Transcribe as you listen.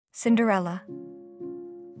Cinderella.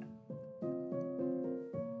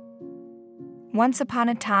 Once upon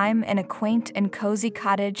a time, in a quaint and cozy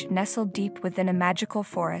cottage nestled deep within a magical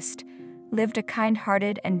forest, lived a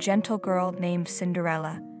kind-hearted and gentle girl named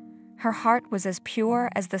Cinderella. Her heart was as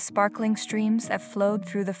pure as the sparkling streams that flowed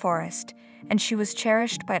through the forest, and she was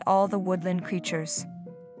cherished by all the woodland creatures.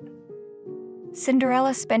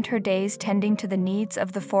 Cinderella spent her days tending to the needs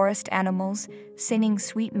of the forest animals, singing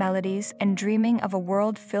sweet melodies and dreaming of a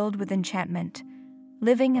world filled with enchantment,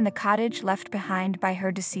 living in the cottage left behind by her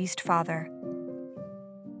deceased father.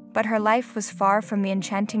 But her life was far from the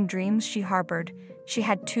enchanting dreams she harbored. She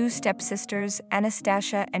had two stepsisters,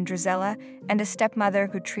 Anastasia and Drizella, and a stepmother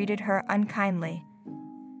who treated her unkindly.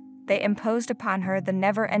 They imposed upon her the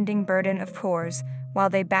never-ending burden of chores while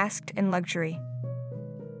they basked in luxury.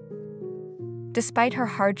 Despite her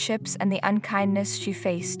hardships and the unkindness she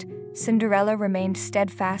faced, Cinderella remained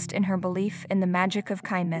steadfast in her belief in the magic of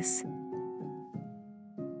kindness.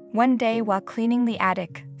 One day, while cleaning the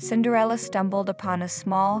attic, Cinderella stumbled upon a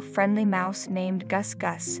small, friendly mouse named Gus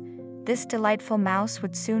Gus. This delightful mouse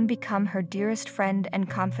would soon become her dearest friend and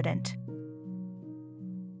confidant.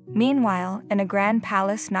 Meanwhile, in a grand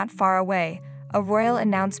palace not far away, a royal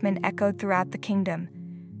announcement echoed throughout the kingdom.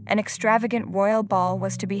 An extravagant royal ball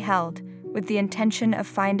was to be held, with the intention of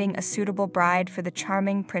finding a suitable bride for the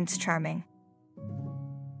charming Prince Charming.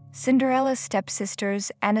 Cinderella's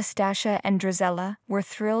stepsisters, Anastasia and Drizella, were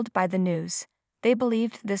thrilled by the news. They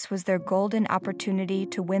believed this was their golden opportunity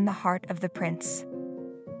to win the heart of the prince.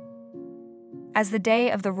 As the day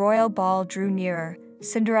of the royal ball drew nearer,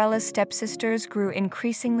 Cinderella's stepsisters grew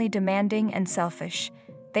increasingly demanding and selfish.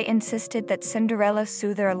 They insisted that Cinderella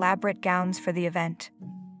sew their elaborate gowns for the event.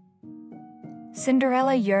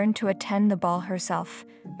 Cinderella yearned to attend the ball herself,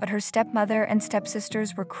 but her stepmother and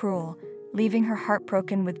stepsisters were cruel, leaving her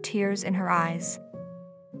heartbroken with tears in her eyes.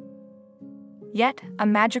 Yet, a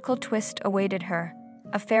magical twist awaited her.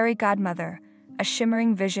 A fairy godmother, a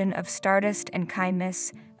shimmering vision of stardust and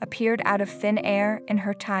kindness, appeared out of thin air in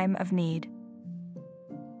her time of need.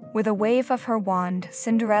 With a wave of her wand,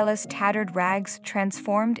 Cinderella's tattered rags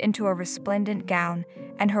transformed into a resplendent gown,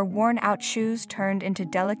 and her worn-out shoes turned into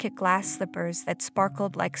delicate glass slippers that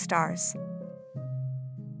sparkled like stars.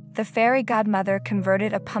 The fairy godmother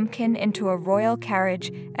converted a pumpkin into a royal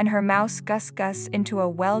carriage and her mouse Gus Gus into a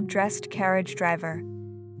well-dressed carriage driver.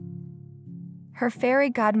 Her fairy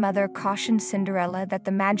godmother cautioned Cinderella that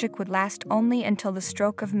the magic would last only until the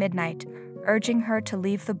stroke of midnight, urging her to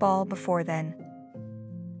leave the ball before then.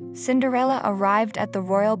 Cinderella arrived at the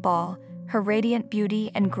royal ball, her radiant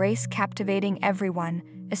beauty and grace captivating everyone,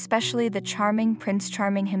 especially the charming Prince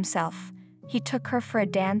Charming himself. He took her for a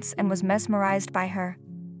dance and was mesmerized by her.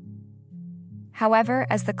 However,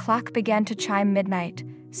 as the clock began to chime midnight,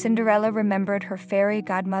 Cinderella remembered her fairy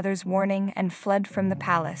godmother's warning and fled from the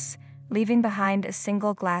palace, leaving behind a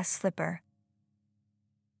single glass slipper.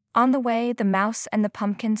 On the way, the mouse and the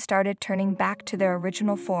pumpkin started turning back to their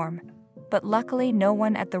original form, but luckily no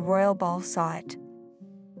one at the royal ball saw it.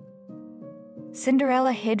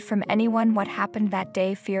 Cinderella hid from anyone what happened that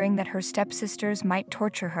day, fearing that her stepsisters might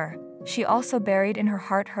torture her. She also buried in her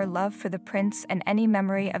heart her love for the prince and any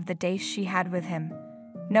memory of the days she had with him,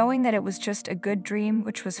 knowing that it was just a good dream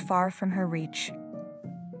which was far from her reach.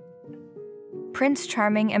 Prince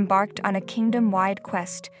Charming embarked on a kingdom-wide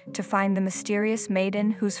quest to find the mysterious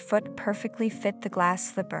maiden whose foot perfectly fit the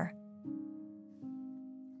glass slipper.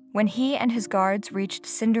 When he and his guards reached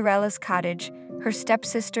Cinderella's cottage, her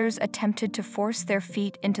stepsisters attempted to force their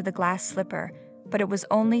feet into the glass slipper, but it was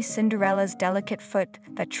only Cinderella's delicate foot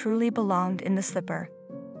that truly belonged in the slipper.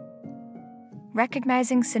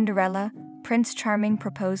 Recognizing Cinderella, Prince Charming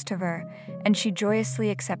proposed to her, and she joyously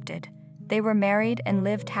accepted. They were married and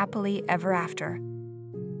lived happily ever after.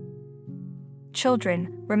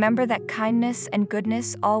 Children, remember that kindness and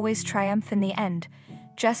goodness always triumph in the end,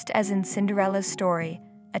 just as in Cinderella's story,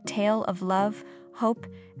 a tale of love, hope,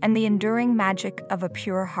 and the enduring magic of a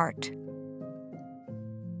pure heart.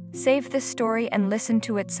 Save this story and listen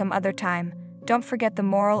to it some other time. Don't forget the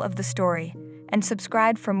moral of the story, and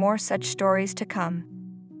subscribe for more such stories to come.